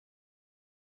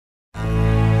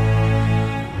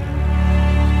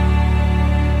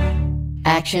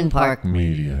Action Park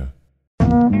Media.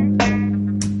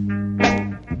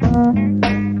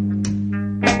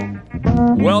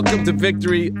 Welcome to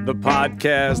Victory, the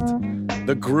podcast,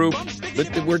 the group.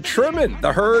 We're trimming.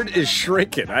 The herd is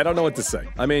shrinking. I don't know what to say.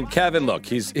 I mean, Kevin, look,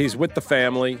 he's with the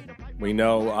family. We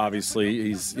know, obviously,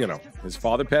 his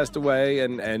father passed away,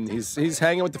 and he's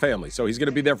hanging with the family. So he's going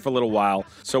to be there for a little while.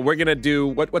 So we're going to do,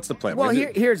 what's the plan? Well,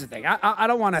 here's the thing. I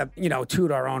don't want to,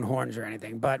 toot our own horns or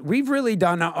anything, but we've really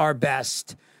done our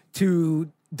best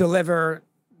to deliver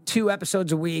 2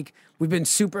 episodes a week. We've been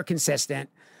super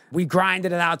consistent. We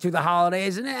grinded it out through the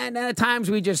holidays, and at times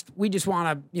we just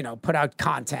want to, put out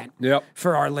content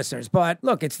for our listeners. But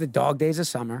look, it's the dog days of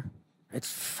summer. It's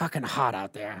fucking hot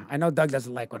out there. I know Doug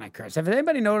doesn't like when I curse. Have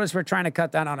anybody noticed we're trying to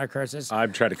cut down on our curses?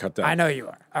 I'm trying to cut down. I know you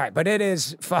are. All right, but it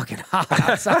is fucking hot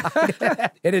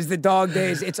outside. It is the dog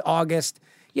days. It's August.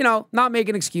 Not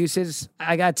making excuses.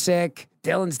 I got sick.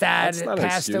 Dylan's dad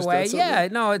passed away. Yeah,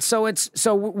 no,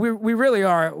 so we really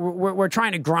are. We're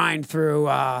trying to grind through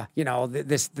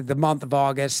the month of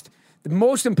August.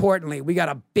 Most importantly, we got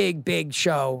a big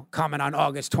show coming on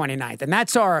August 29th, and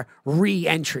that's our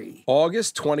re-entry.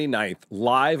 August 29th,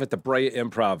 live at the Brea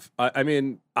Improv.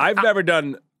 I've never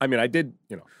done. I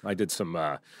did some.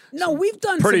 We've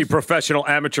done pretty professional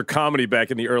amateur comedy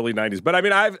back in the early '90s. But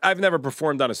I've never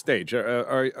performed on a stage.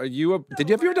 Are you? Have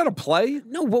you ever done a play?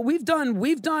 No. What we've done,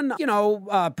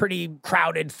 pretty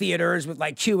crowded theaters with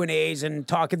like Q&As and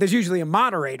talking. There's usually a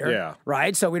moderator,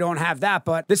 right? So we don't have that.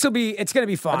 But it's going to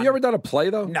be fun. Have you ever done a play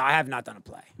though? No, I have not done a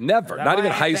play. Never. Not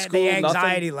even high school. The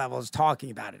anxiety nothing? levels talking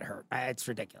about it hurt. It's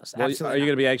ridiculous. Well, are you going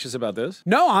to be anxious about this?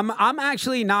 No, I'm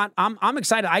actually not. I'm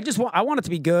excited. I want it to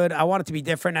be good. I want it to be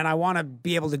different, and I want to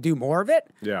be able to do more of it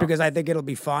because I think it'll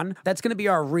be fun. That's going to be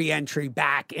our re-entry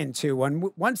back into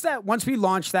once we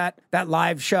launch that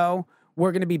live show.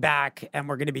 We're going to be back, and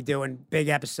we're going to be doing big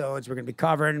episodes. We're going to be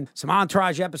covering some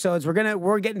Entourage episodes.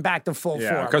 We're getting back to full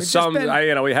form. Because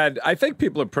I think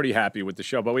people are pretty happy with the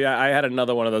show, but I had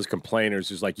another one of those complainers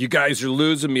who's like, "You guys are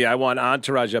losing me. I want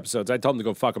Entourage episodes." I told him to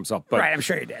go fuck himself. But, right, I'm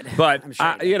sure you did. But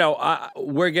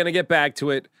we're going to get back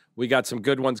to it. We got some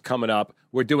good ones coming up.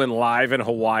 We're doing live in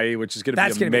Hawaii, which is going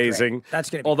to be amazing. That's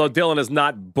going to be Although Dylan has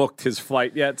not booked his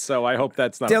flight yet, so I hope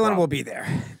that's not a problem. Dylan will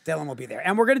be there.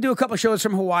 And we're going to do a couple shows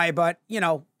from Hawaii, but,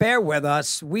 bear with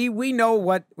us. We know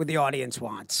what the audience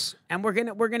wants, and we're going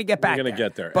to get back there. We're going to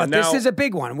get there. But this is a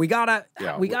big one. We got to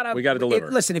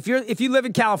deliver. Listen, if you live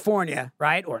in California,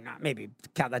 right? Or not, maybe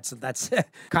that's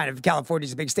kind of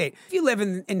California's a big state. If you live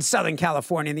in Southern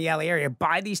California in the LA area,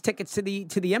 buy these tickets to the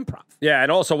Improv. Yeah,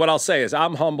 and also what I'll say is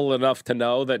I'm humble enough to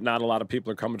know that not a lot of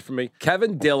people are coming for me.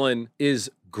 Kevin Dillon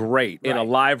is great in a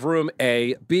live room.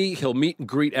 B, he'll meet and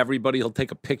greet everybody. He'll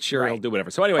take a picture. He'll do whatever.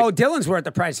 So anyway, Dylan's worth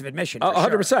the price of admission.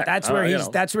 100%. That's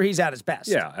where he's at his best.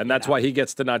 Yeah, and that's why he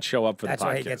gets to not show up for the podcast. That's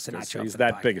why he gets to not show up. He's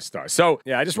that big a star. So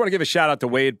I just want to give a shout out to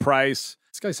Wade Price.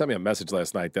 This guy sent me a message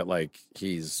last night that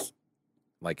he's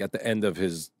at the end of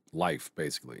his life,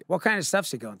 basically. What kind of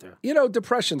stuff's he going through?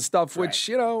 Depression stuff, which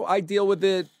I deal with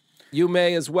it. You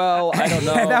may as well. I don't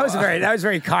know. that was a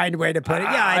very kind way to put it.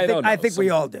 Yeah, I think we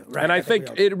all do. Right? And I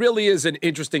think it really is an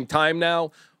interesting time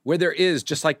now where there is,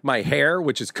 just like my hair,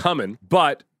 which is coming,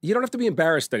 but you don't have to be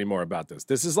embarrassed anymore about this.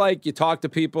 This is like you talk to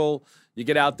people, you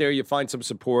get out there, you find some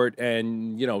support,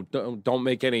 and don't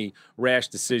make any rash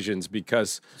decisions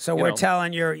because. So we're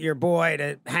telling your boy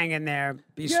to hang in there,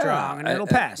 be strong, and it'll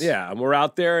pass. And we're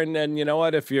out there, and then you know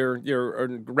what? If you're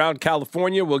around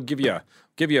California, we'll give you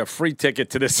a free ticket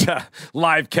to this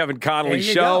live Kevin Connolly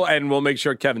show, and we'll make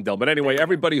sure Kevin Dill. But anyway,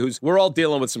 everybody we're all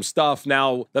dealing with some stuff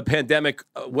now. The pandemic,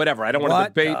 whatever. I don't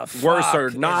want to debate worse or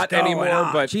not anymore.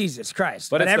 But Jesus Christ!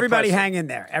 But everybody hang in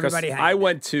there. Everybody hang. I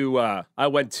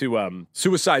went to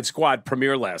Suicide Squad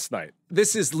premiere last night.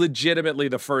 This is legitimately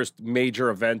the first major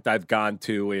event I've gone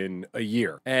to in a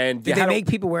year. And did they make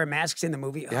people wear masks in the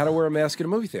movie? You had to wear a mask in a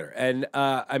movie theater. And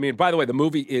by the way, the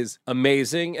movie is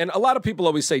amazing. And a lot of people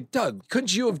always say, Doug,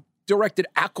 couldn't you have directed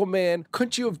Aquaman?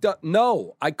 Couldn't you have done?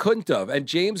 No, I couldn't have. And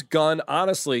James Gunn,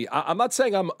 honestly, I'm not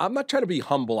saying I'm not trying to be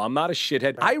humble. I'm not a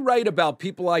shithead. I write about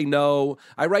people I know.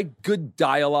 I write good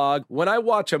dialogue. When I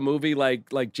watch a movie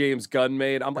like James Gunn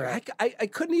made, I'm like, I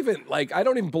couldn't even, I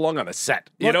don't even belong on a set.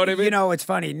 You know what I mean? It's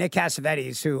funny. Nick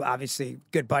Cassavetes, who obviously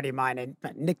good buddy of mine, and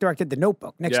Nick directed The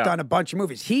Notebook. Nick's done a bunch of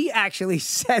movies. He actually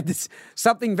said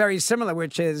something very similar,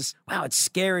 which is, wow, it's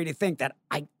scary to think that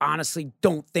I honestly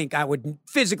don't think I would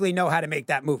physically know know how to make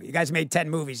that movie. You guys made 10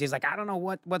 movies. He's like, I don't know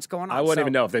what's going on. I wouldn't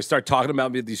even know if they start talking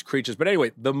about these creatures. But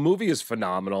anyway, the movie is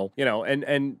phenomenal, you know,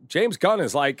 and James Gunn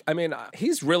is like, I mean,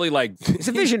 he's really like... He's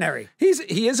a visionary. He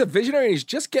is a visionary, and he's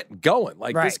just getting going.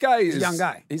 Like, this guy is... He's a young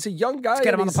guy. He's a young guy. Let's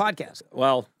get him on the podcast.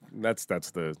 Well... That's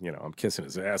the, you know, I'm kissing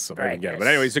his ass so I can get it. Yes. But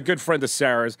anyway, he's a good friend of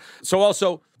Sarah's. So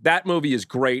also, that movie is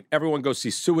great. Everyone go see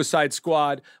Suicide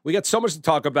Squad. We got so much to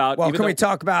talk about. Well, can we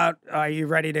talk about, are you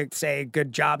ready to say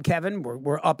good job, Kevin?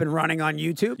 We're up and running on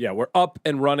YouTube. Yeah, we're up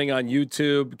and running on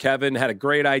YouTube. Kevin had a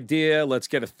great idea. Let's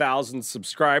get 1,000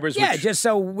 subscribers. Yeah,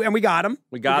 and we got him.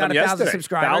 We got him yesterday. 1,000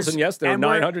 subscribers. 1,000 yesterday, or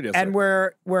 900 yesterday. And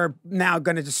we're now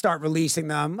going to just start releasing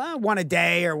them one a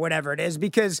day or whatever it is,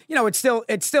 because, you know, it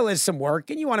still is some work,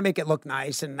 and you want to make it look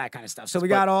nice and that kind of stuff. So we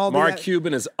got all Mark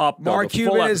Cuban is up. Mark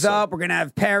Cuban is up. We're going to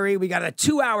have Perry. We got a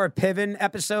 2-hour Piven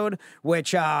episode,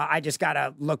 which I just got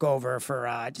to look over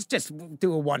for just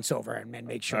do a once over and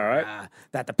make sure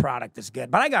that the product is good.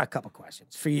 But I got a couple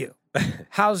questions for you.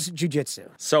 How's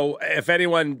jiu-jitsu? So if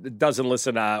anyone doesn't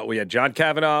listen, we had John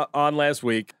Kavanaugh on last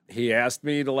week. He asked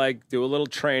me to like do a little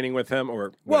training with him,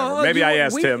 or whatever. Maybe I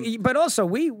asked him. But also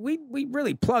we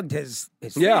really plugged his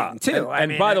thing too.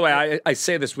 And by the way, I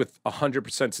say this with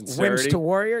 100% sincerity. Wins to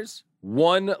Warriors.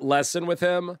 One lesson with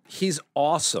him, he's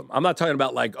awesome. I'm not talking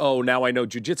about like, oh, now I know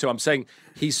jiu-jitsu. I'm saying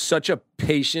he's such a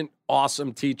patient,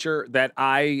 awesome teacher that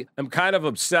I am kind of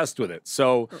obsessed with it.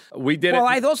 So we did it. Well,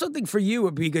 I also think for you it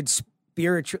would be good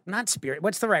not spirit.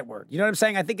 What's the right word? You know what I'm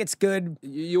saying? I think it's good.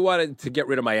 You wanted to get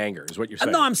rid of my anger, is what you're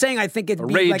saying. No, I'm saying I think it'd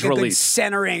be rage like release.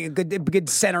 a good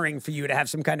centering for you to have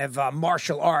some kind of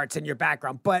martial arts in your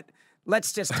background. But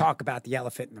let's just talk about the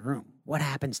elephant in the room. What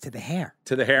happens to the hair?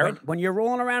 To the hair? When you're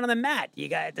rolling around on the mat,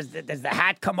 does the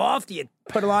hat come off? Do you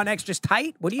put it on extra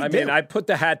tight? What do you do? I mean, I put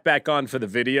the hat back on for the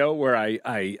video where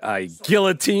I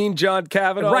guillotine John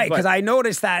Kavanaugh. Right, because I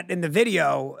noticed that in the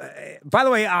video. By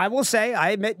the way, I will say, I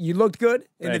admit, you looked good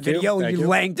in the video.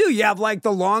 You have like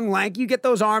the long lank. You get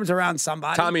those arms around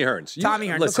somebody. Tommy Hearns. Tommy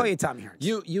Hearns. We'll call you Tommy Hearns.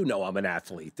 You know I'm an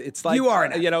athlete. It's like you are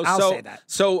an athlete. You know, I'll say that.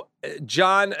 So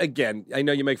John, again, I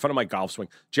know you make fun of my golf swing.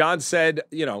 John said,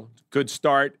 you know, good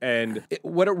start. And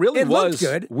what it really was,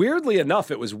 good. Weirdly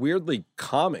enough, it was weirdly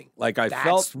calming. Like I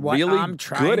felt really I'm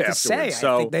trying good to afterwards. say.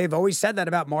 I think they've always said that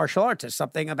about martial arts. It's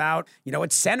something about, you know,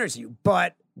 it centers you.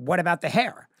 But what about the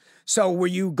hair? So were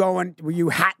you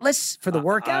hatless for the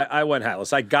workout? I went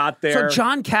hatless. I got there. So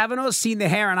John Kavanaugh's seen the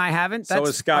hair and I haven't? That's so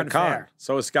is Scott unfair.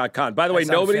 Kahn. By the way,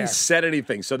 nobody unfair. said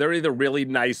anything. So they're either really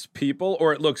nice people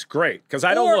or it looks great. Because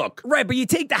I don't look. Right, but you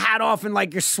take the hat off and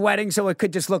like you're sweating, so it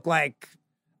could just look like...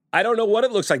 I don't know what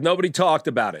it looks like. Nobody talked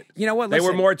about it. You know what? They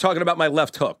were more talking about my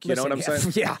left hook. You know what I'm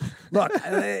saying? Yeah. Look,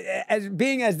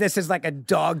 as this is like a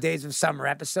Dog Days of Summer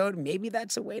episode, maybe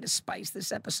that's a way to spice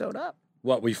this episode up.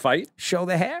 What, we fight? Show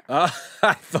the hair? I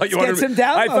thought you wanted some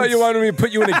downloads. I thought you wanted me to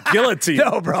put you in a guillotine.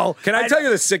 No, bro. Can I tell you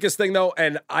the sickest thing though?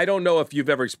 And I don't know if you've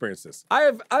ever experienced this.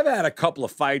 I've had a couple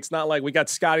of fights. Not like we got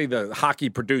Scotty, the hockey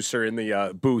producer, in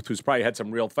the booth, who's probably had some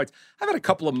real fights. I've had a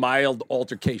couple of mild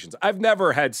altercations. I've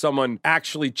never had someone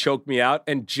actually choke me out.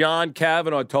 And John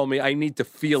Kavanaugh told me I need to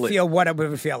feel it. Feel what it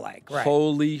would feel like. Right.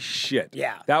 Holy shit.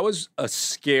 Yeah. That was a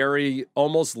scary,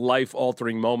 almost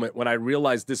life-altering moment when I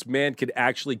realized this man could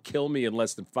actually kill me in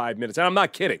less than 5 minutes. And I'm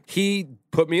not kidding. He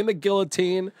put me in the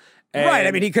guillotine. Right.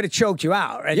 I mean, he could have choked you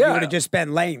out, and you would have just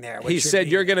been laying there. He said,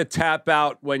 you're going to tap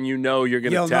out when you know you're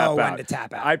going to tap out. You'll know when to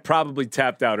tap out. I probably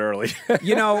tapped out early.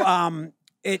 You know,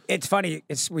 it's funny.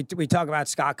 We talk about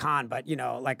Scott Kahn, but, you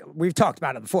know, like we've talked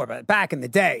about it before, but back in the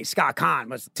day, Scott Kahn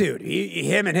was, dude,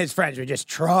 him and his friends were just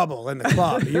trouble in the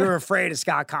club. You were afraid of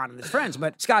Scott Kahn and his friends.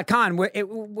 But Scott Kahn,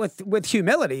 with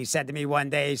humility, he said to me one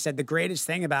day, he said, the greatest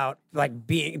thing about like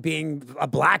being a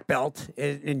black belt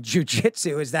in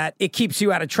jiu-jitsu is that it keeps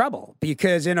you out of trouble,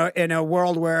 because in a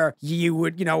world where you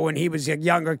would, you know, when he was a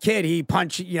younger kid, he'd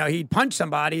punch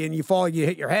somebody and you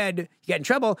hit your head, you get in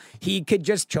trouble. He could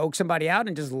just choke somebody out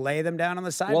and just lay them down on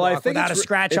the sidewalk without a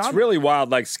scratch on them. It's really wild.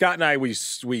 Like Scott and I, we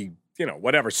you know,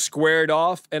 whatever, squared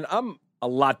off, and I'm a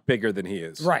lot bigger than he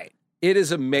is. Right. It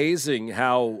is amazing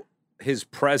how his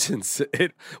presence,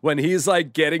 when he's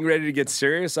like getting ready to get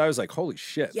serious, I was like, holy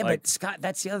shit. Yeah, but Scott,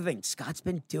 that's the other thing. Scott's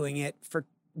been doing it for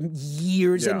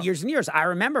years and years and years. I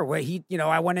remember where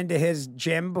I went into his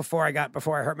gym before I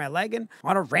hurt my leg, and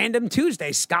on a random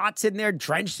Tuesday, Scott's in there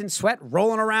drenched in sweat,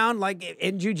 rolling around like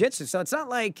in jiu-jitsu. So it's not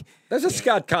like... There's a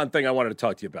Scott Kahn thing I wanted to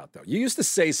talk to you about, though. You used to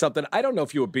say something, I don't know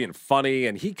if you were being funny,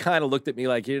 and he kind of looked at me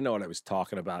like he didn't know what I was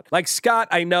talking about. Like, Scott,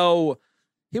 I know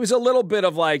he was a little bit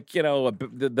of like,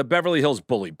 the Beverly Hills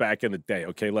bully back in the day,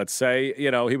 okay, let's say.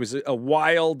 He was a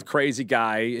wild, crazy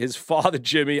guy. His father,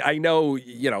 Jimmy, I know,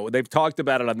 they've talked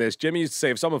about it on this. Jimmy used to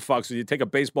say, if someone fucks with you, take a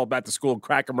baseball bat to school and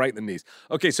crack him right in the knees.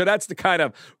 Okay, so that's the kind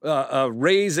of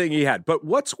raising he had. But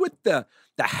what's with the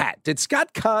hat? Did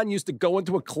Scott Conn used to go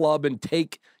into a club and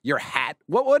take your hat?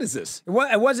 What is this?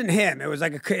 Well, it wasn't him. It was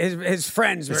like his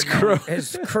friends. His crew.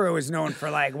 His crew is known for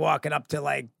like walking up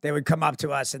to they would come up to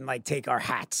us and like take our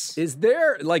hats. Is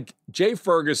there like Jay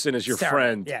Ferguson is your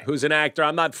friend, who's an actor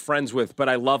I'm not friends with, but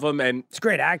I love him, and it's a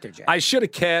great actor, Jay. I should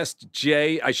have cast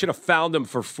Jay. I should have found him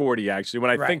for 40. Actually,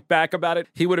 when I think back about it,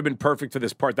 he would have been perfect for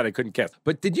this part that I couldn't cast.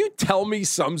 But did you tell me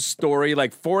some story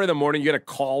like 4 a.m. you got a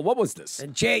call? What was this?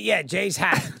 And Jay's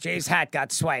hat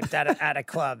got swiped at a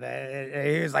club.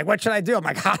 He was like, "What should I do?" I'm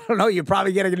like, "I don't know. You're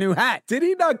probably getting a new hat." Did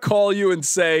he not call you and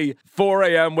say 4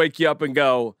 a.m. wake you up and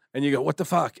go? And you go, "What the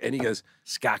fuck?" And he goes,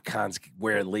 "Scott Conn's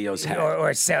wearing Leo's hat."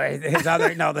 Or this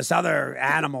other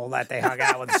animal that they hung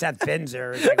out with, Seth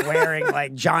Binzer, is like wearing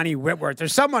like Johnny Whitworth.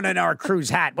 There's someone in our crew's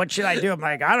hat. What should I do? I'm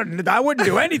like, I wouldn't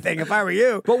do anything if I were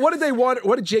you. But what did they want?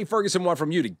 What did Jay Ferguson want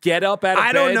from you? To get up out of bed?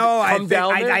 I don't know.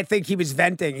 I think he was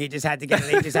venting. He just had to get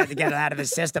it out of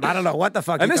his system. I don't know what the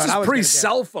fuck. And this is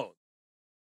pre-cell phone.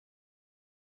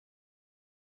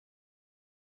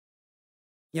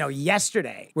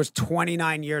 Yesterday was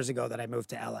 29 years ago that I moved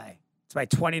to LA. It's my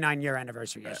 29-year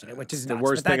anniversary yesterday, which is the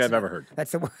worst thing I've ever heard.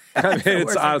 That's the worst. I mean,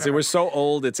 it's honestly, we're so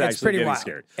old, it's actually getting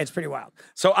scary. It's pretty wild.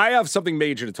 So I have something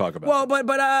major to talk about. Well,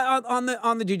 but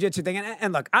on the jiu-jitsu thing,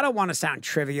 and look, I don't want to sound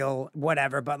trivial,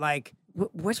 whatever, but like,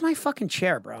 where's my fucking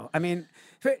chair, bro? I mean,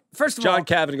 first of all, John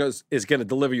Cavan is going to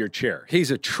deliver your chair.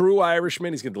 He's a true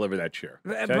Irishman. He's going to deliver that chair.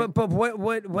 Okay? But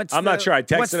what's I'm not sure. I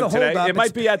texted him today. It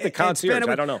might be at the concierge.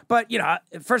 I don't know. But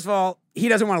first of all, he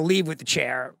doesn't want to leave with the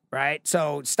chair, right?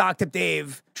 So Stocktip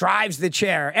Dave drives the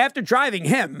chair after driving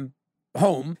him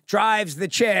home, drives the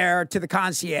chair to the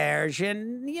concierge,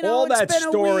 and all it's that been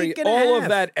story, a week and all a of half.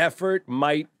 that effort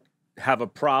might have a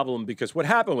problem because what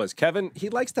happened was Kevin, he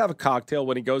likes to have a cocktail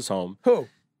when he goes home. Who?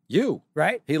 You.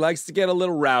 Right? He likes to get a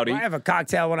little rowdy. I have a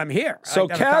cocktail when I'm here. So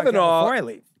I have a cocktail before I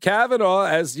leave. Kavanaugh,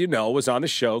 as you know, was on the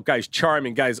show. Guy's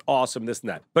charming, guy's awesome, this and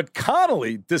that. But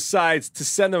Connolly decides to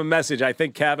send him a message. I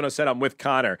think Kavanaugh said, "I'm with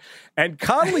Connor." And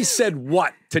Connolly said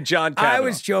what to John Kavanaugh? I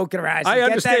was joking around. I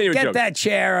understand you were Get joking. that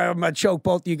chair. I'm going to choke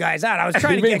both of you guys out. I was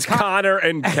trying he to means get Connor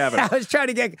and Kavanaugh. I was trying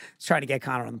to get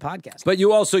Connor on the podcast. But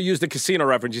you also used the casino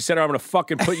reference. You said, "I'm going to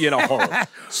fucking put you in a hole."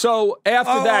 So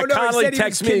after that, Connolly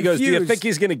texts me. He goes, "Do you think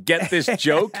he's going to get this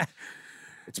joke?"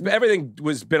 Everything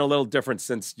been a little different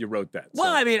since you wrote that.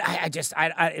 Well, I mean,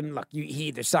 and look, he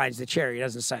either signs the chair or he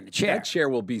doesn't sign the chair. That chair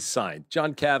will be signed.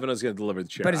 John Kavanaugh's going to deliver the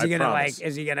chair. But is he going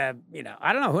to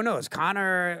I don't know. Who knows?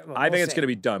 Connor? I think it's going to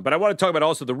be done. But I want to talk about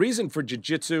also the reason for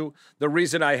jiu-jitsu, the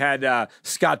reason I had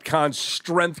Scott Conn's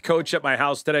strength coach at my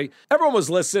house today. Everyone was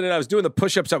listening. I was doing the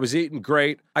push-ups. I was eating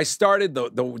great. I started,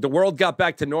 the world got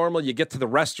back to normal. You get to the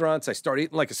restaurants. I start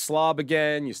eating like a slob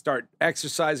again. You start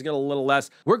exercising a little less.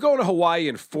 We're going to Hawaii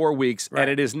in 4 weeks, and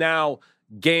it is now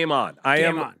game on.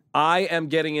 I am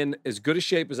getting in as good a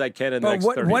shape as I can in the next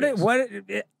 30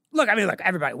 days. Look,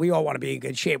 everybody, we all want to be in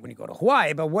good shape when you go to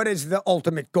Hawaii, but what is the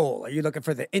ultimate goal? Are you looking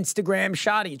for the Instagram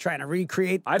shot? Are you trying to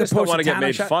recrecreate I just don't want to get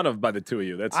made fun of by the two of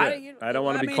you. That's it. I don't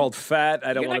want to be called fat.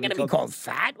 I don't want to be called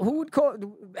fat. Who would call?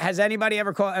 Has anybody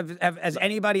ever called? Has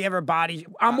anybody ever body?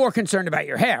 I'm more concerned about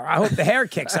your hair. I hope the hair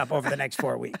kicks up over the next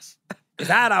 4 weeks.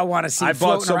 That I want to see. I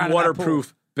bought some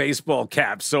waterproof baseball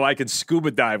caps so I can scuba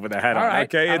dive with a hat on. Right.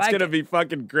 Okay, it's going to be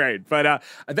fucking great. But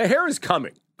the hair is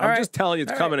coming. I'm just telling you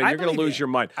it's coming, and you're going to lose your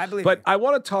mind. I believe But I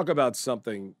want to talk about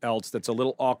something else that's a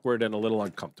little awkward and a little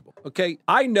uncomfortable. Okay,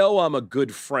 I know I'm a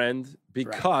good friend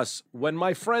because when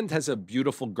my friend has a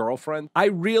beautiful girlfriend,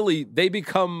 they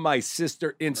become my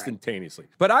sister instantaneously.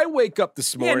 But I wake up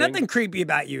this morning. Yeah, nothing creepy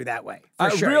about you that way. For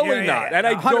sure. Really not. And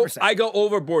 100%. I go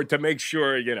overboard to make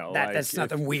sure, that's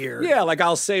nothing weird. Yeah, like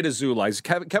I'll say to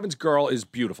Zulai, Kevin's girl is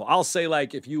beautiful. I'll say,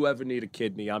 like, if you ever need a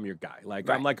kidney, I'm your guy. Like,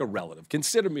 I'm like a relative.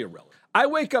 Consider me a relative. I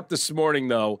wake up this morning,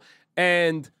 though,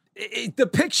 and the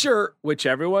picture, which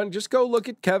everyone, just go look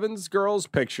at Kevin's girl's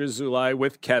picture, Zulai,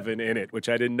 with Kevin in it, which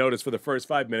I didn't notice for the first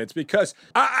 5 minutes because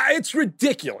it's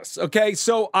ridiculous, okay?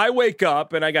 So I wake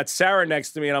up, and I got Sarah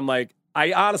next to me, and I'm like,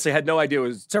 I honestly had no idea it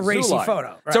was It's a racy Zulai. photo.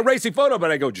 Right? It's a racy photo,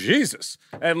 but I go, Jesus.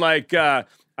 And like, I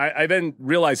then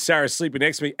realized Sarah's sleeping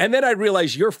next to me. And then I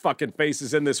realized your fucking face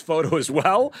is in this photo as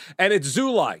well. And it's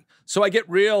Zulai. So I get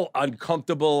real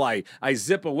uncomfortable. I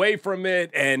zip away from it.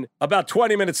 And about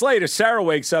 20 minutes later, Sarah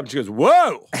wakes up and she goes,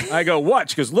 "Whoa." I go,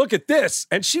 "What?" She goes, "Look at this."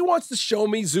 And she wants to show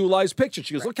me Zulai's picture.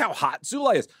 She goes, "Look how hot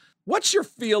Zulai is." What's your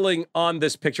feeling on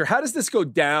this picture? How does this go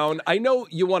down? I know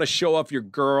you want to show off your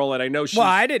girl, and I know she's... Well,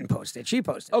 I didn't post it. She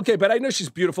posted it. Okay, but I know she's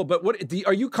beautiful, but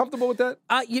are you comfortable with that?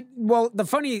 Well, the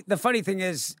funny thing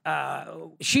is,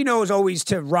 she knows always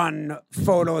to run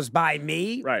photos by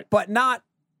me, right? But not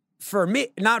for me,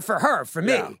 not for her, for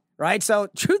me. Yeah. Right. So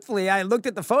truthfully, I looked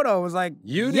at the photo. I was like,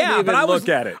 you didn't even look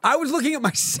at it. I was looking at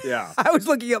myself. Yeah. I was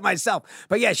looking at myself.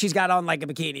 But yeah, she's got on like a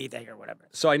bikini thing or whatever.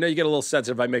 So I know you get a little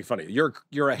sensitive if I make fun of you.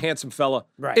 You're a handsome fella.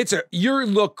 Right. You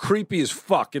look creepy as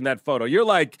fuck in that photo. You're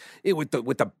like with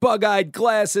the bug-eyed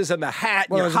glasses and the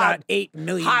hat. Well, you're it's hot, about 8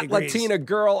 million hot degrees. Latina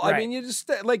girl. Right. I mean, you just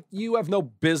like you have no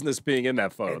business being in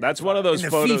that photo. That's one of those in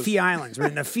the photos. Fifi Islands. We're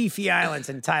in the Fifi Islands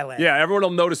in Thailand. Yeah, everyone will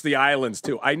notice the islands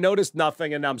too. I noticed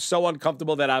nothing, and I'm so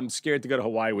uncomfortable that I'm scared to go to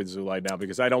Hawaii with Zulai now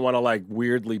because I don't want to like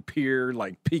weirdly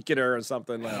peek at her or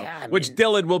something. Yeah, which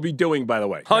Dylan will be doing, by the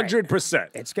way, 100%.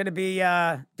 It's gonna be.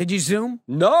 Did you zoom?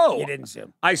 No, You didn't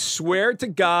zoom. I swear to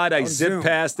God, I zipped zoom.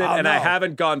 past it, Oh, and I no.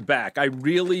 haven't gone back. I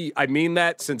mean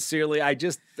that sincerely.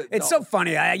 It's so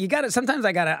funny. Sometimes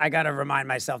I gotta remind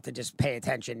myself to just pay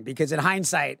attention because in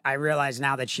hindsight, I realize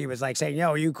now that she was like saying, "Yo,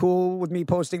 are you cool with me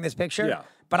posting this picture?" Yeah.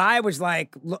 But I was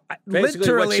like, Basically,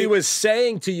 literally, what she was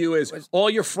saying to you is, all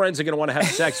your friends are going to want to have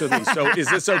sex with me. So is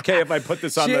this okay if I put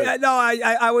this on the... No,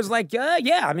 I was like,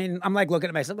 yeah. I mean, I'm like looking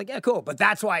at myself like, yeah, cool. But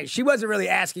that's why she wasn't really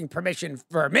asking permission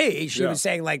for me. She was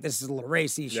saying like, this is a little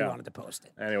racy. She wanted to post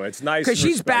it. Anyway, it's nice Because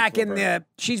she's back in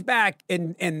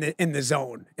the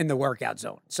zone, in the workout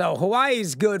zone. So Hawaii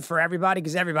is good for everybody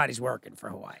because everybody's working for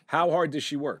Hawaii. How hard does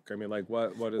she work? I mean, like,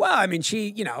 what is... Well, I mean,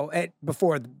 she,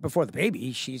 before the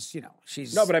baby, she's.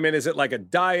 No, but I mean, is it like a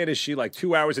diet? Is she like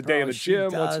 2 hours a day in the gym?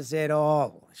 She does it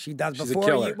all. She does She's before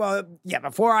a killer.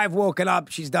 before I've woken up,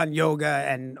 she's done yoga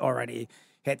and already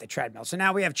hit the treadmill. So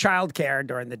now we have childcare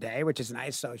during the day, which is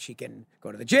nice. So she can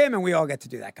go to the gym and we all get to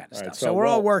do that kind of stuff. Right, so we're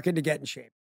all working to get in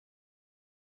shape.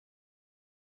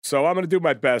 So I'm going to do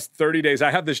my best. 30 days.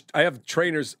 I have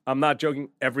trainers. I'm not joking.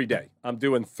 Every day. I'm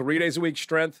doing 3 days a week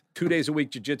strength, 2 days a week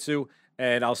jiu-jitsu.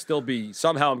 And I'll still be,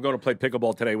 somehow I'm going to play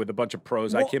pickleball today with a bunch of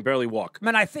pros. I can barely walk.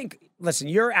 Man, I think, listen,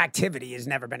 your activity has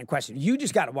never been in question. You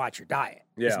just got to watch your diet,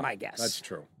 is my guess. That's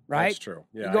true. Right? That's true.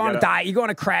 Yeah, you go on a diet, you go on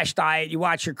a crash diet, you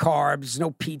watch your carbs,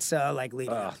 no pizza, like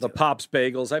leading up the to it. Pops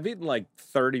bagels. I've eaten like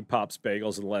 30 Pops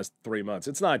bagels in the last 3 months.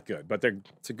 It's not good, but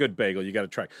it's a good bagel. You got to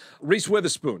try. Reese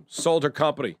Witherspoon sold her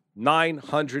company,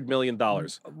 $900 million.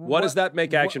 What does that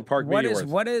make Action Park Media worth?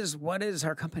 What is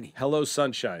her company? Hello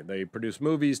Sunshine. They produce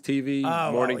movies, TV,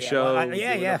 Oh, morning well, yeah. shows. Well,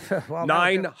 yeah. Well,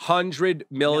 $900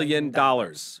 million.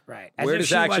 Right. As Where if does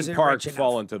she Action wasn't Park rich enough.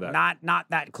 fall into that? Not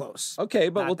that close. Okay,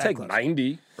 but Not we'll that take close.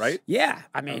 90, right? Yeah.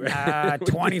 I mean,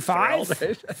 25,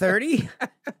 30.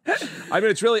 I mean,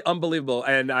 it's really unbelievable.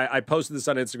 And I posted this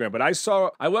on Instagram, but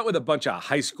I went with a bunch of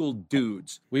high school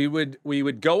dudes. We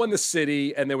would go in the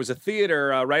city, and there was a theater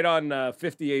right on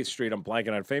 58th Street. I'm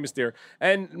blanking on famous theater.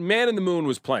 And Man in the Moon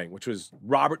was playing, which was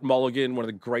Robert Mulligan, one of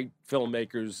the great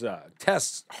filmmakers,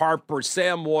 Tess Harper,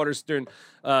 Sam Waterston,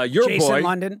 your Jason boy.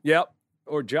 London. Yep.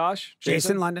 Or Josh?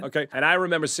 Jason London. Okay. And I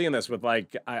remember seeing this with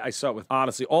I saw it with,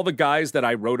 honestly, all the guys that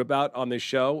I wrote about on this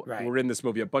show were in this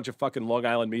movie, a bunch of fucking Long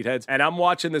Island meatheads. And I'm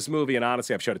watching this movie, and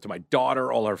honestly, I've showed it to my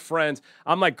daughter, all her friends.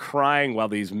 I'm like crying while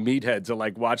these meatheads are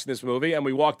like watching this movie. And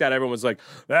we walked out, everyone was like,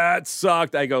 that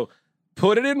sucked. I go,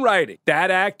 put it in writing.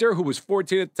 That actor, who was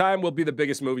 14 at the time, will be the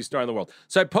biggest movie star in the world.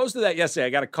 So I posted that yesterday.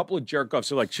 I got a couple of jerk-offs.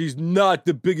 They're like, she's not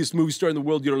the biggest movie star in the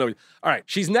world. You don't know. All right.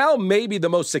 She's now maybe the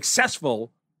most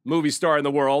successful movie star in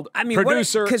the world. I mean,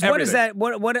 producer, because everything.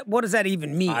 what is that? What does that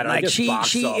even mean? I don't know, Like I guess she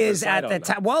box is office, I at don't the know.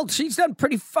 time. Well, she's done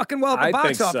pretty fucking well at the I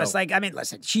box think office. so. Like, I mean,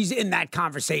 listen, she's in that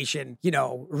conversation.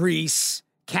 Reese,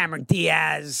 Cameron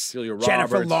Diaz, Julia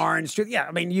Jennifer Roberts. Lawrence. Yeah,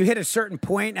 I mean, you hit a certain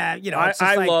point. It's just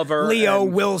I like love her, Leo,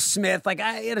 and- Will Smith. Like,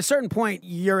 at a certain point,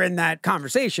 you're in that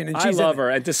conversation, and I she's love her.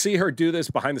 And to see her do this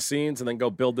behind the scenes and then go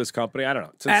build this company, I don't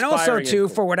know. It's And also, inspiring too,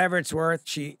 cool. for whatever it's worth,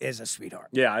 she is a sweetheart.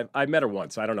 Yeah, I met her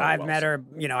once. I don't know. I've met her,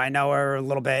 I know her a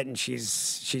little bit, and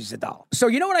she's a doll. So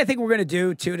you know what I think we're gonna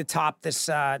do too to top this,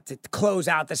 to close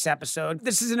out this episode.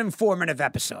 This is an informative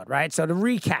episode, right? So to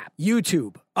recap,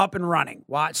 YouTube up and running.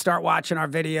 Start watching our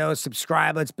videos,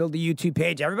 subscribe. Let's build a YouTube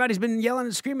page. Everybody's been yelling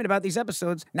and screaming about these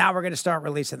episodes. Now we're gonna start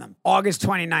releasing them. August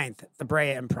 29th, the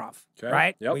Brea Improv. Okay.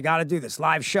 Right? Yep. We got to do this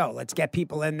live show. Let's get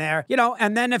people in there,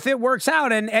 and then if it works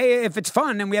out and if it's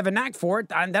fun and we have a knack for it,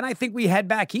 then I think we head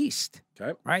back east.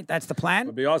 Okay. Right? That's the plan.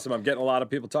 Would be awesome. I'm getting a lot of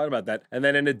people talking about that. And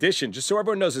then in addition, just so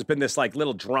everyone knows, there's been this like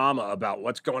little drama about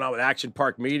what's going on with Action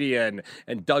Park Media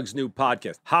and Doug's new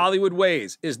podcast. Hollywood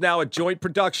Ways is now a joint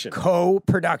production.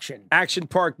 Co-production. Action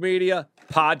Park Media,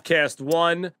 Podcast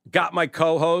One. Got my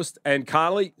co-host, and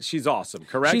Connolly, she's awesome,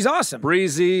 correct? She's awesome.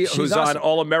 Breezy, who's awesome. on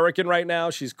All American right now.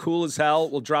 She's cool as hell.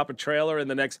 We'll drop a trailer in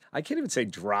the next, I can't even say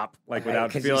drop, like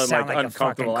without 'cause you feeling sound like like a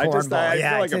uncomfortable. fucking I feel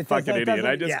cornball. like a fucking idiot.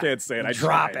 I just can't say it. I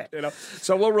Drop tried, it.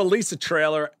 So we'll release a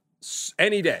trailer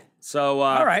any day. So,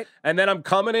 all right. And then I'm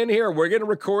coming in here. We're going to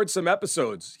record some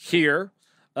episodes here.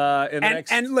 In the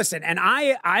next... and listen, and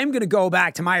I'm going to go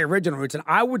back to my original roots, and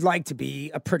I would like to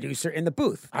be a producer in the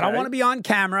booth. I don't want to be on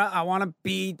camera. I want to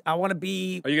be. Are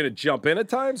you going to jump in at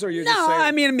times, or are you just No, saying?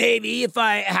 I mean maybe if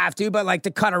I have to, but like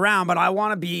to cut around. But I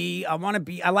want to be. I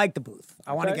like the booth.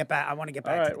 I want to get back. I want to get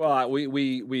back. All to right. Well,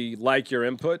 we like your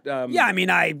input. Yeah, I mean,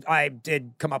 I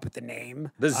did come up with the name.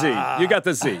 The Z. You got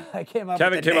the Z. I came up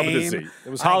Kevin with the came up with the name. Z. It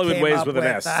was Hollywood Ways with an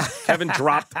S. Kevin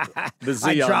dropped the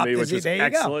Z on me, which is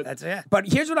excellent. That's it. But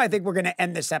here's what I think we're going to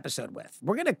end this episode with.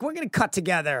 We're gonna cut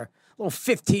together a little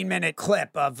 15-minute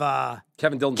clip of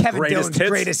Kevin Dillon's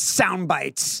greatest sound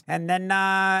bites, and then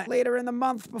later in the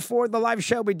month before the live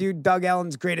show, we do Doug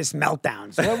Ellen's greatest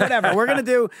meltdowns. Or whatever. We're gonna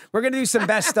do some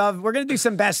best of. We're gonna do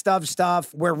some best of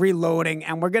stuff. We're reloading,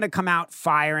 and we're gonna come out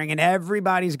firing, and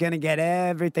everybody's gonna get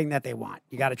everything that they want.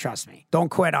 You gotta trust me. Don't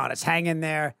quit on us. Hang in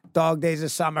there. Dog days of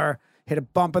summer. Hit a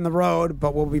bump in the road,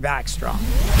 but we'll be back strong.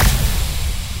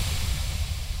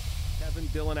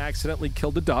 Dylan accidentally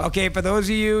killed a duck. Okay, for those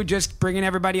of you just bringing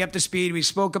everybody up to speed, we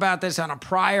spoke about this on a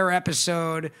prior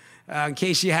episode. In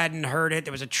case you hadn't heard it,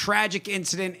 there was a tragic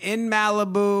incident in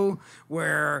Malibu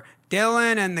where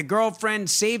Dylan and the girlfriend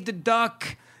saved a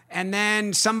duck, and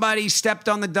then somebody stepped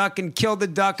on the duck and killed the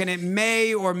duck, and it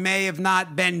may or may have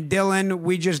not been Dylan.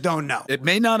 We just don't know. It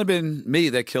may not have been me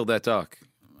that killed that duck.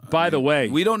 By the way,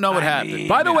 we don't know what happened.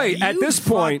 By the way, at this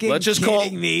point, let's just call.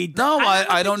 Me? No,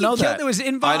 I don't know that. It was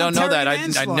I don't know that. I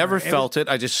manslaughter. never felt it.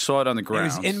 I just saw it on the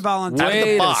ground. It was involuntary. Out of the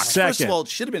Wait a box. second. First of all, it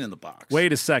should have been in the box.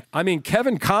 Wait a sec. I mean,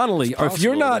 Kevin Connolly, if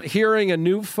you're not hearing a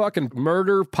new fucking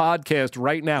murder podcast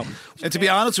right now. And to be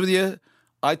honest with you,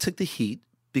 I took the heat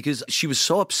because she was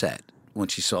so upset when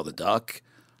she saw the duck.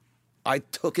 I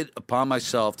took it upon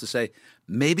myself to say,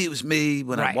 maybe it was me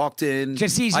when I walked in.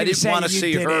 Just easy I to didn't say want to you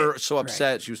see did her it. so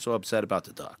upset. Right. She was so upset about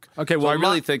the duck. Okay, well, so I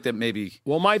really think that maybe.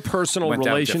 Well, my personal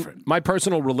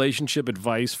relationship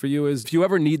advice for you is, if you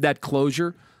ever need that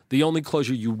closure, the only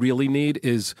closure you really need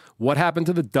is what happened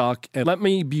to the duck, and let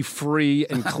me be free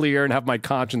and clear and have my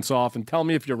conscience off, and tell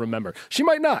me if you remember. She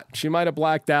might not. She might have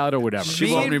blacked out or whatever.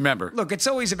 She won't remember. Look, it's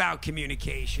always about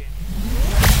communication.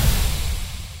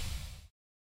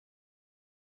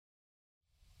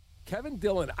 Kevin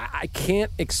Dillon, I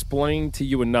can't explain to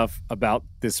you enough about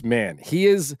this man. He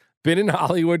has been in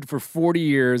Hollywood for 40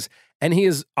 years, and he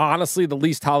is honestly the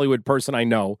least Hollywood person I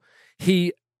know.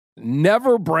 He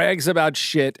never brags about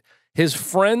shit. His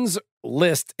friends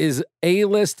list is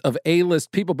A-list of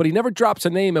A-list people, but he never drops a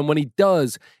name, and when he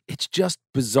does, it's just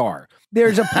bizarre.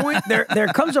 There's a point, there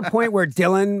comes a point where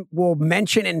Dylan will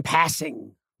mention in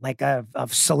passing, like a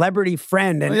celebrity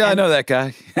friend. And, I know that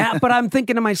guy. But I'm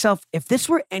thinking to myself, if this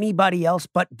were anybody else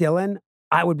but Dylan,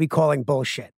 I would be calling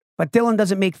bullshit. But Dylan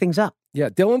doesn't make things up. Yeah,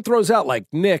 Dylan throws out like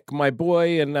Nick, my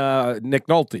boy, and Nick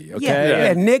Nolte, okay?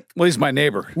 Yeah, Nick. Well, he's my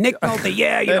neighbor. Nick Nolte,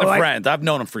 yeah. You know, a friend. I've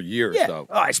known him for years, though.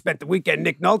 Oh, I spent the weekend,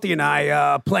 Nick Nolte and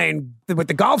I, playing with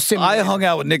the golf simulator. I hung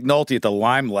out with Nick Nolte at the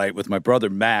Limelight with my brother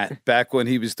Matt back when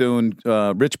he was doing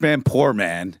Rich Man, Poor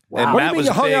Man. Wow. And What Matt do you mean was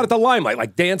you hung big. out at the Limelight?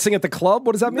 Like dancing at the club?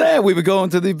 What does that mean? Yeah, we would go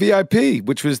into the VIP,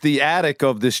 which was the attic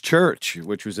of this church,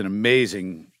 which was an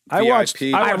amazing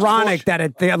VIP. Ironic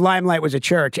that the Limelight was a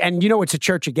church. And you know it's a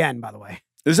church again, by the way.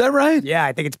 Is that right? Yeah,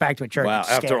 I think it's back to a church. Wow, It's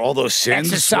after scary. all those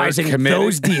sins Exercising were committed.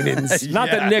 those demons.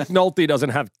 Not that Nick Nolte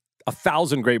doesn't have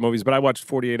 1,000 great movies, but I watched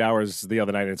 48 Hours the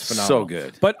other night, and it's phenomenal. So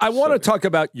good. But I want to talk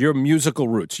about your musical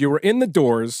roots. You were in the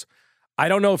Doors. I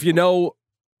don't know if you know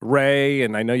Ray,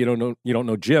 and I know you don't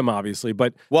know Jim, obviously,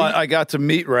 but I got to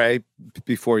meet Ray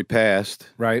before he passed.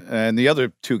 Right. And the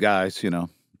other two guys,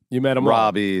 you met him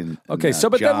Robbie and okay,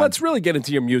 John. then let's really get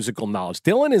into your musical knowledge.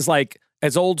 Dylan is like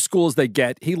as old school as they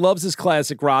get. He loves his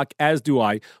classic rock, as do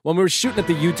I. When we were shooting at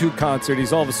the U2 concert,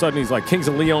 he's all of a sudden, he's like, Kings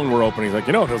of Leon were opening. He's like,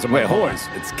 those are my boys.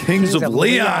 It's Kings of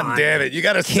Leon, damn it. You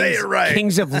got to say it right.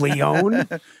 Kings of Leon.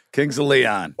 Kings of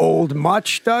Leon. Old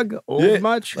much, Doug? Old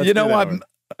much? You know what?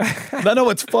 I know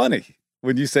it's funny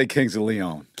when you say Kings of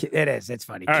Leon. It is. It's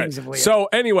funny. All Kings right. of Leon. So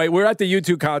anyway, we're at the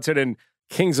U2 concert in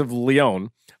Kings of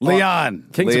Leon. Leon.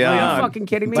 Kings Leon. of Leon. Are you fucking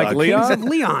kidding me? Like Leon? Kings of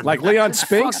Leon. Like Leon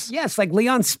Spinks? Yes, like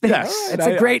Leon Spinks. Yes. It's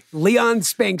a great Leon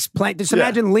Spinks playing. Just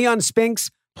imagine Leon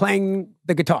Spinks playing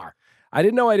the guitar. I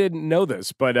didn't know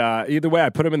this, but either way, I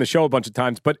put him in the show a bunch of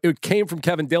times. But it came from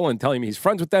Kevin Dillon telling me he's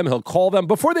friends with them. He'll call them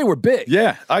before they were big.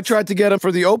 Yeah, I tried to get him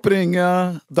for the opening,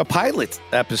 the pilot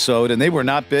episode, and they were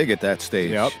not big at that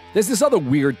stage. Yep. There's this other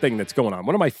weird thing that's going on.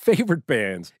 One of my favorite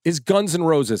bands is Guns N'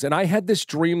 Roses, and I had this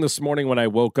dream this morning when I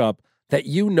woke up that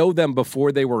you know them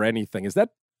before they were anything. Is that?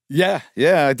 Yeah,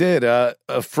 I did. A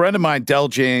friend of mine, Del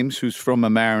James, who's from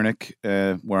Mamaroneck,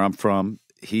 where I'm from,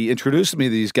 he introduced me to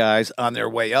these guys on their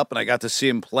way up, and I got to see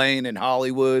him playing in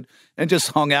Hollywood and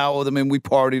just hung out with them, and we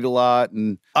partied a lot.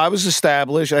 And I was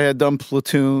established. I had done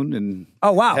Platoon and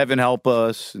Heaven Help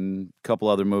Us and a couple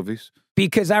other movies.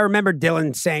 Because I remember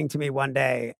Dylan saying to me one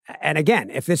day, and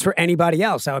again, if this were anybody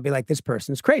else, I would be like, this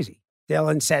person's crazy.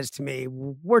 Dylan says to me,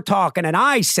 we're talking, and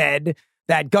I said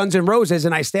that Guns N' Roses,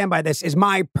 and I stand by this, is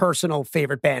my personal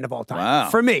favorite band of all time. Wow.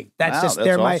 For me, that's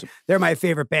they're awesome. they're my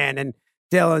favorite band. And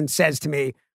Dylan says to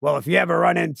me, well, if you ever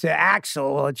run into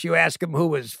Axl, why don't you ask him who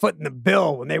was footing the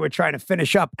bill when they were trying to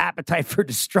finish up Appetite for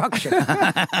Destruction?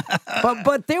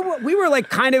 but we were like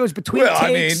kind of, it was between takes.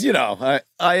 I mean,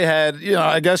 I had,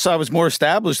 I guess I was more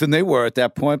established than they were at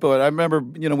that point. But I remember,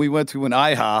 we went to an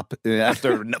IHOP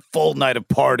after a full night of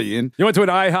partying. You went to an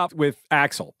IHOP with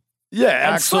Axl.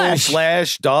 Yeah, Axl,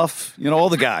 Slash, Duff, all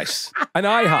the guys. An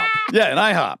IHOP. Yeah, an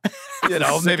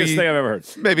IHOP. Maybe thing I've ever heard.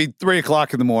 Maybe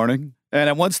 3:00 in the morning. And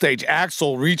at one stage,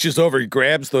 Axl reaches over, he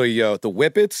grabs the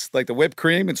whippets, like the whipped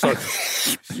cream, and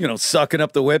starts, sucking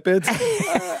up the whippets.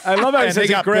 I love how they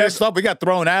got pissed up. We got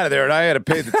thrown out of there, and I had to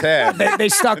pay the tab. They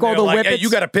stuck all the whippets. Hey, you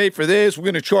got to pay for this. We're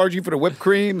going to charge you for the whipped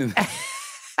cream. And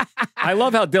I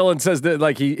love how Dylan says that,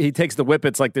 like he takes the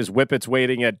whippets, like there's whippets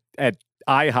waiting at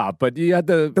IHOP, but you had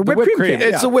the whipped cream.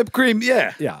 It's a whipped cream,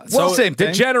 yeah. Yeah. Well, so same thing.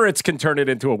 Degenerates can turn it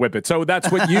into a whippet. So that's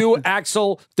what you,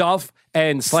 Axl, Duff,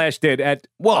 and Slash did at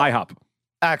IHOP.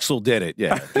 Axl did it,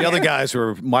 yeah. The other guys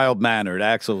were mild-mannered.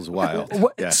 Axl's wild.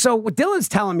 Yeah. So Dylan's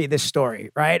telling me this story,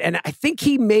 right? And I think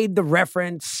he made the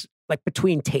reference like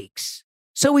between takes.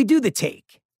 So we do the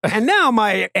take. And now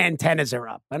my antennas are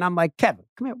up. And I'm like, Kevin,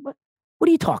 come here. What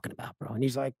are you talking about, bro? And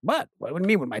he's like, what? What do you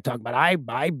mean? What am I talking about?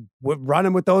 I would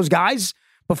run with those guys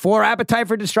before Appetite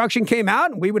for Destruction came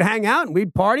out, and we would hang out and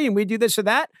we'd party and we'd do this or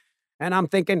that. And I'm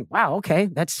thinking, wow, okay,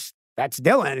 that's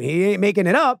Dylan. He ain't making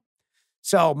it up.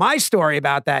 So my story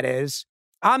about that is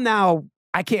I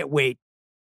can't wait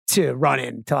to run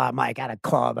in until I'm like at a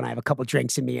club and I have a couple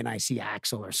drinks in me and I see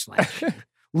Axl or Slash.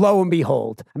 Lo and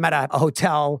behold, I'm at a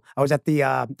hotel. I was at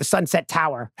the Sunset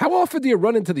Tower. How often do you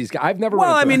run into these guys? I've never.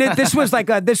 Well, I mean, this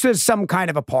was some kind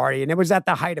of a party, and it was at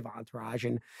the height of Entourage.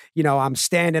 And I'm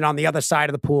standing on the other side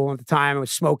of the pool at the time. I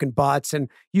was smoking butts, and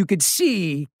you could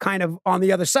see kind of on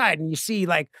the other side, and you see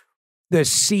like the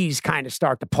seas kind of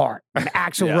start to part. And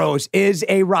Axl Rose is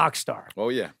a rock star. Oh,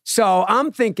 yeah. So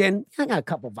I'm thinking, I got a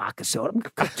couple vodka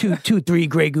soda, two, 3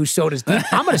 Grey Goose sodas deep.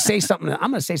 I'm going to say something to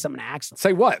Axl.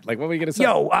 Say what? Like, what were you going to say?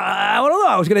 I don't know.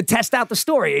 I was going to test out the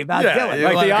story about Dylan.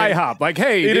 Like the IHOP. Like,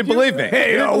 hey. He didn't believe me.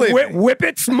 Hey,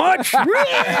 whippets much?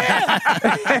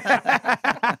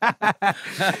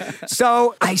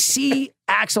 So I see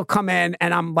Axl come in,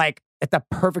 and I'm like at the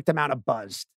perfect amount of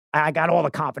buzz. I got all the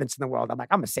confidence in the world. I'm like,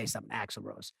 I'm going to say something to Axl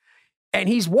Rose. And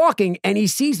he's walking and he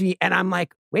sees me and I'm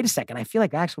like, wait a second. I feel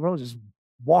like Axl Rose is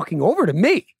walking over to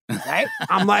me, right?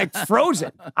 I'm like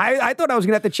frozen. I thought I was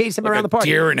going to have to chase him like around the party.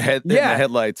 Deer in the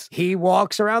headlights. He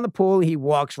walks around the pool. He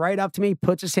walks right up to me,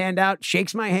 puts his hand out,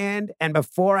 shakes my hand. And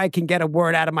before I can get a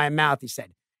word out of my mouth, he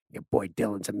said, your boy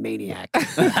Dylan's a maniac.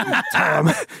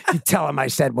 You tell him I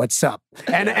said, what's up?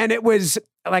 And it was,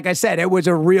 like I said, it was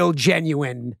a real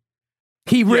genuine.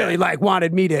 He really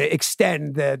wanted me to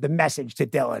extend the message to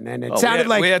Dylan, and it sounded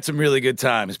like we had some really good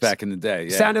times back in the day.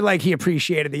 Yeah. Sounded like he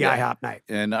appreciated the IHOP night.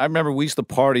 And I remember we used to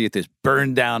party at this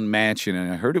burned down mansion,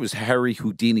 and I heard it was Harry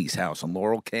Houdini's house on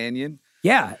Laurel Canyon.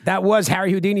 Yeah, that was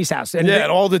Harry Houdini's house. And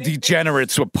and all the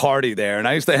degenerates would party there, and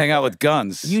I used to hang out with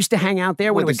Guns. You used to hang out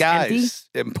there when it was the guys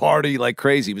empty? and party like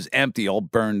crazy. It was empty, all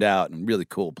burned out, and really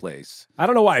cool place. I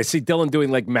don't know why I see Dylan doing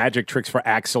like magic tricks for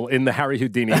Axl in the Harry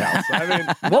Houdini house. I mean,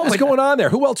 what was going on there?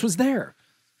 Who else was there?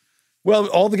 Well,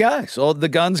 all the guys, all the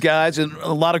Guns guys, and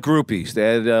a lot of groupies.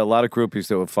 They had a lot of groupies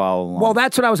that would follow along. Well,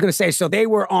 that's what I was going to say. So they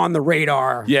were on the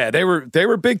radar. Yeah, they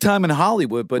were big time in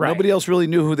Hollywood, but nobody else really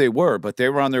knew who they were. But they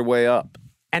were on their way up.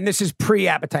 And this is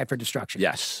pre-Appetite for Destruction.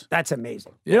 Yes. That's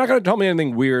amazing. You're not going to tell me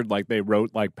anything weird like they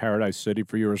wrote like Paradise City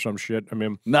for you or some shit? I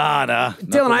mean. Nah.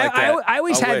 Dylan, I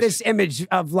always had this image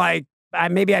of like,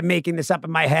 maybe I'm making this up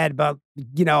in my head, but,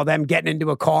 them getting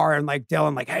into a car and like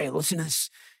Dylan, like, hey, listen to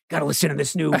this. Got to listen to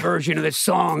this new version of this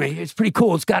song. It's pretty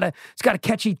cool. It's got a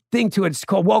catchy thing to it. It's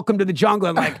called Welcome to the Jungle.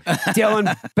 And like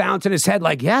Dylan bouncing his head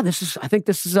like, yeah, I think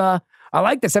this is a I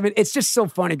like this. I mean, it's just so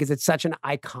funny because it's such an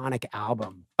iconic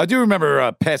album. I do remember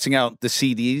passing out the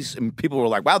CDs, and people were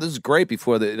like, wow, this is great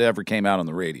before it ever came out on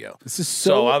the radio. This is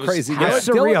so I was- crazy. How You know,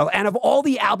 surreal. Dylan, And of all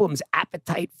the albums,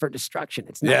 Appetite for Destruction.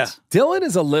 It's nuts. Dylan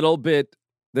is a little bit,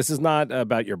 this is not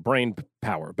about your brain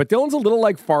power, but Dylan's a little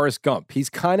like Forrest Gump. He's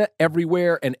kind of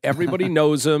everywhere and everybody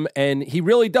knows him, and he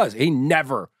really does. He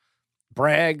never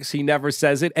brags. He never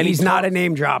says it. And He's not a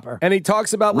name dropper. And he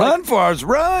talks about Run, Forrest,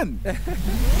 run!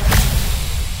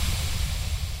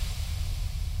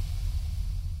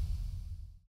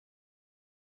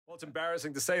 Well, it's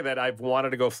embarrassing to say that I've wanted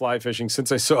to go fly fishing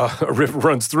since I saw a river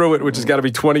runs through it, which has got to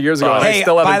be 20 years ago. And I Hey,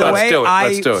 still haven't by the done way, it.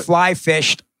 Let's do I it. fly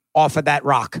fished off of that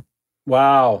rock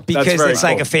Wow. because That's very it's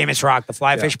like cool. a famous rock, the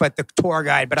fly fish, but the tour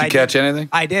guide. But Did you catch anything?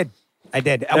 I did.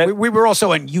 We were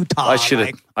also in Utah. I should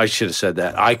have said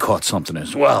that. I caught something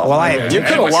as well. Well, I- You could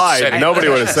have lied. Nobody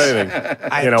would have said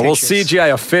anything. I You had know, we'll pictures.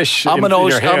 CGI a fish I'm in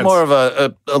your hands. I'm more of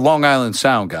a Long Island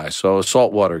Sound guy, so a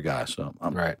saltwater guy. So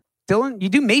Right. Dylan, you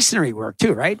do masonry work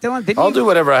too, right, Dylan? Didn't I'll you? do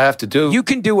whatever I have to do. You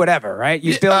can do whatever, right?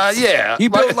 You build, yeah. You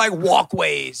build like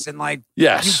walkways and like.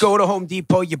 Yes. You go to Home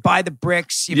Depot, you buy the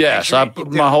bricks. You Yes, measure it, you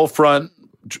do- my whole front,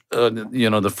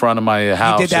 the front of my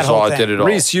house that is whole all I thing. did it all.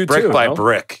 Reese, you brick too, by no?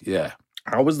 brick. Yeah.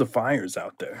 How was the fires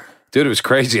out there? Dude, it was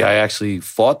crazy. I actually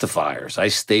fought the fires. I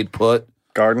stayed put.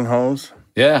 Garden hose?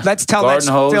 Yeah. Let's tell Garden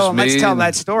that. hose, Dylan, let's me, tell and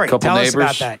that story. a couple Tell neighbors. us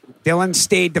about that. Dylan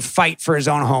stayed to fight for his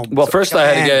own home. Well, first I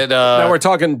had to get. Now we're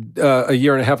talking a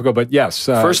year and a half ago, but yes.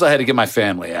 First, I had to get my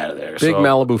family out of there. Big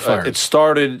Malibu fires.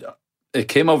 It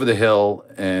came over the hill,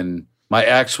 and my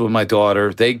ex with my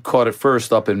daughter, they caught it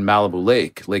first up in Malibu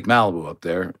Lake Malibu up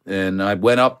there. And I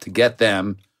went up to get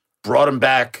them, brought them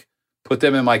back, put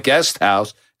them in my guest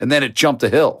house, and then it jumped the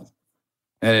hill.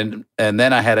 And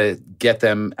then I had to get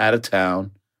them out of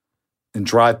town and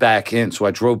drive back in. So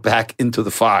I drove back into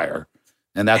the fire,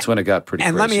 and that's when it got pretty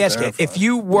And crazy. let me ask you, if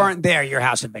you weren't there, your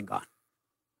house had been gone.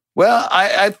 Well,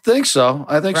 I think so.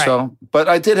 I think Right. so. But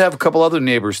I did have a couple other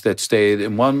neighbors that stayed,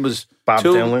 and one was Bob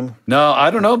two- Dylan? No, I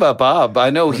don't know about Bob. I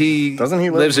know he Doesn't he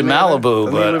lives in near there? Malibu,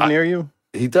 Doesn't but he live near you?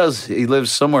 he does. He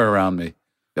lives somewhere around me.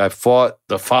 I fought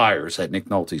the fires at Nick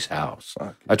Nolte's house.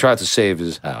 Fuck. I tried to save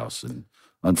his house, and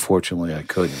unfortunately, I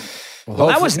couldn't. Well,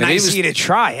 that was And he nice of you to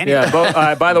try. Anyway. Yeah,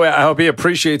 but, by the way, I hope he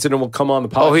appreciates it and will come on the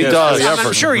podcast. Oh, he does. for the I'm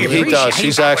effort. sure he He appreciates does. it.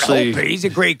 He's I would actually- hope he's a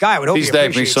great guy. I would hope He's he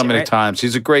thanked me appreciates so it, many right? times.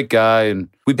 He's a great guy, and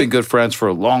we've been good friends for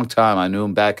a long time. I knew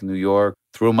him back in New York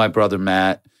through my brother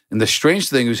Matt. And the strange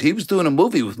thing was, he was doing a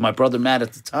movie with my brother Matt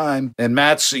at the time, and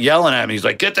Matt's yelling at me. He's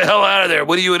like, "Get the hell out of there!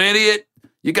 What are you, an idiot?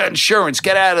 You got insurance.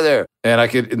 Get out of there!" And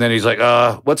then he's like,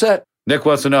 "What's that?" Nick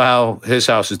wants to know how his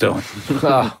house is doing.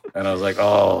 And I was like,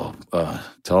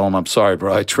 tell him I'm sorry,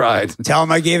 bro. I tried. Tell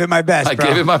him I gave it my best, I bro.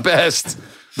 gave it my best.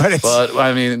 But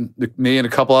I mean, me and a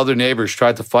couple other neighbors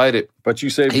tried to fight it. But you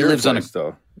saved He your lives on place,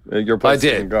 though. Your place I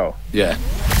did. didn't go. Yeah.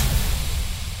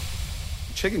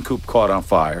 Chicken coop caught on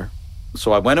fire.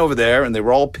 So I went over there, and they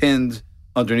were all pinned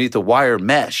underneath the wire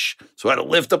mesh. So I had to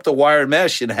lift up the wire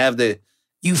mesh and have the...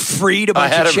 You freed a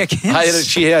bunch of chickens.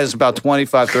 She has about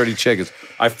 25, 30 chickens.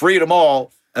 I freed them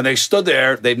all, and they stood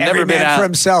there. They've Every never been man out. for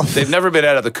himself. They've never been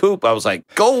out of the coop. I was like,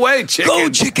 "Go away, chickens! Go,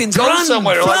 chickens, Go run,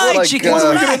 somewhere!" fly, Like, chickens, what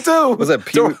are we fly. gonna do? Was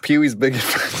that Pee-wee's Big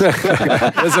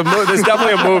Adventure? There's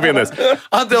definitely a movie in this.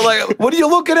 They're like, "What are you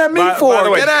looking at me By for? the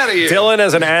way, Get out of here!" Dylan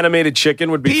as an animated chicken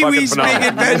would be Pee-wee's fucking Big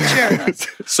phenomenal. Adventure.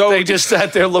 So They just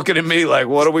sat there looking at me like,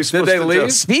 "What are we supposed they to do?"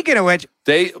 leave? Speaking of which,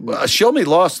 They Shilmy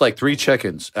lost like 3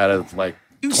 chickens out of like.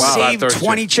 you 25, saved 30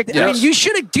 20 chickens. I Yes. mean, you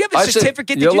should have. Do you have a I said-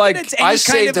 certificate? Did you're you like- get any I kind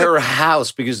saved of her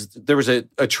house because there was a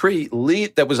tree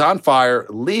that was on fire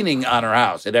leaning on her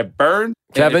house. It had burned.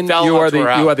 and Kevin, it fell you are onto the her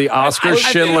house. you are the Oscar I did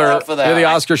Schindler. enough of that. You're the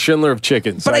Oscar Schindler of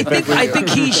chickens. But I think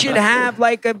he should have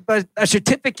like a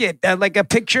certificate, like a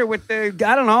picture with the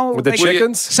I don't know With the like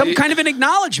chickens? some kind of an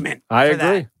acknowledgement. I for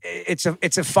that. agree.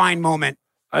 It's a fine moment.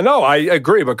 I know, I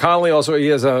agree, but Connolly also he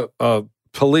has a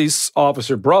police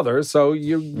officer brother, so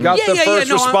you got the first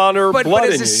responder but blood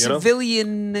as in a you. You know?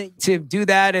 civilian to do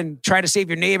that and try to save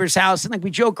your neighbor's house and like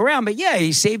we joke around, but yeah,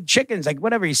 he saved chickens, like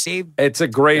whatever he saved. It's a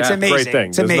great, It's great amazing. thing.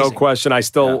 It's There's no amazing. question. I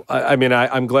still, I mean,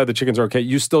 I'm glad the chickens are okay.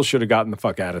 You still should have gotten the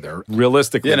fuck out of there.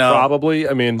 Realistically, You know, probably.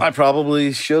 I mean, I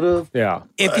probably should have. yeah.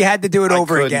 If you had to do it I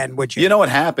over couldn't. again, would you? You know what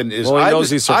happened is Well, he I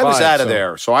knows was he I was survived, out of so-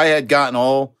 there, so I had gotten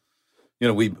all.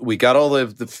 We got all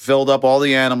the filled up all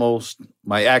the animals.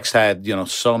 My ex had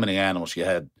so many animals. She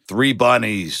had 3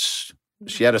 bunnies.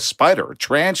 She had a spider, a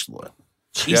tarantula.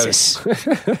 Jesus.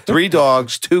 3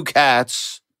 dogs, 2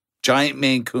 cats, giant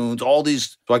Maine Coons. All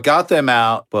these. So I got them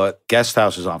out, but guest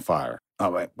house is on fire.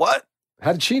 I'm like, what?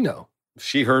 How did she know?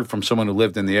 She heard from someone who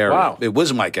lived in the area. Wow. It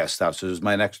wasn't my guest house. It was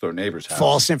my next door neighbor's house.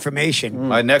 False information.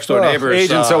 My next door neighbor's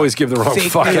Agents always give the wrong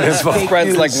fake fucking news, info. fake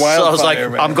Spreads like So I was like,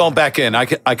 wildfire. I'm going back in. I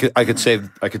could save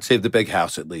the big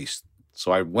house at least.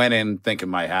 So I went in thinking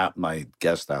my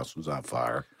guest house was on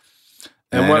fire.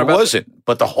 And what it about wasn't,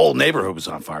 but the whole neighborhood was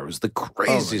on fire. It was the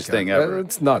craziest thing ever.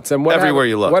 It's nuts. And what Everywhere happened,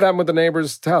 you look. What happened with the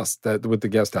neighbor's house, with the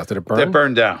guest house? Did it burn? It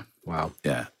burned down. Wow.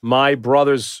 Yeah. My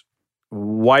brother's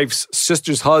wife's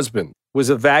sister's husband was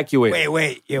evacuated.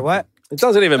 Wait. You what? It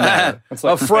doesn't even matter. It's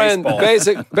like a friend,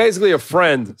 baseball. basically a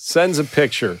friend sends a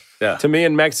picture Yeah. to me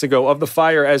in Mexico of the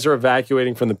fire as they're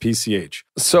evacuating from the PCH.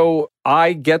 So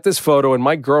I get this photo, and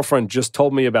my girlfriend just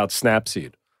told me about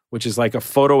Snapseed, which is like a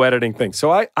photo editing thing.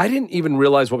 So I didn't even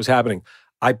realize what was happening.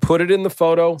 I put it in the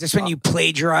photo. Is this when you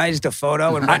plagiarized a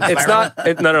photo and went It's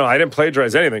viral? not. No, I didn't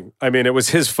plagiarize anything. I mean, it was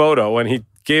his photo, and he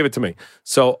gave it to me.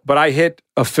 So, but I hit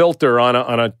a filter on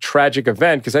a tragic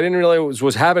event because I didn't realize what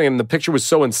was happening, and the picture was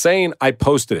so insane. I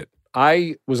posted it.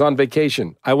 I was on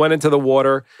vacation. I went into the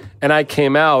water, and I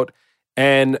came out,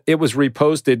 and it was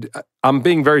reposted. I'm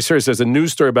being very serious. There's a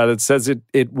news story about it. It says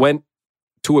it went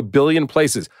to 1 billion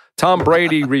places. Tom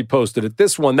Brady reposted it.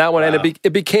 This one, that one, and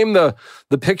it became the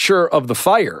picture of the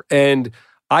fire. And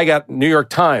I got New York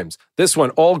Times. This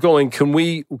one, all going, can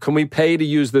we pay to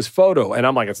use this photo? And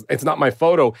I'm like, it's not my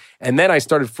photo. And then I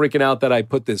started freaking out that I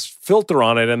put this filter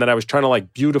on it, and that I was trying to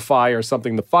like beautify or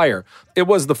something the fire. It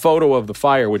was the photo of the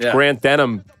fire, which Grant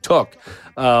Denham took.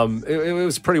 It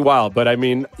was pretty wild. But I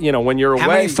mean, when you're away. How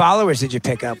many followers did you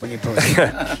pick up when you posted?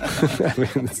 I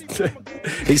mean,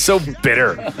 he's so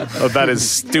bitter about his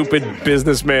stupid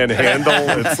businessman handle.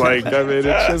 It's like, I mean,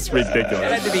 it's just It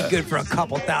ridiculous. had to be good for a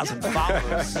couple thousand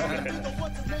followers.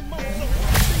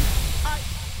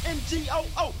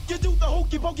 INGOO, you do the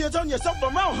hokey pokey, you turn yourself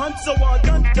around, hunt. So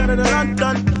dun dun dun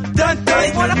dun dun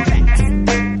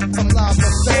dun. Some live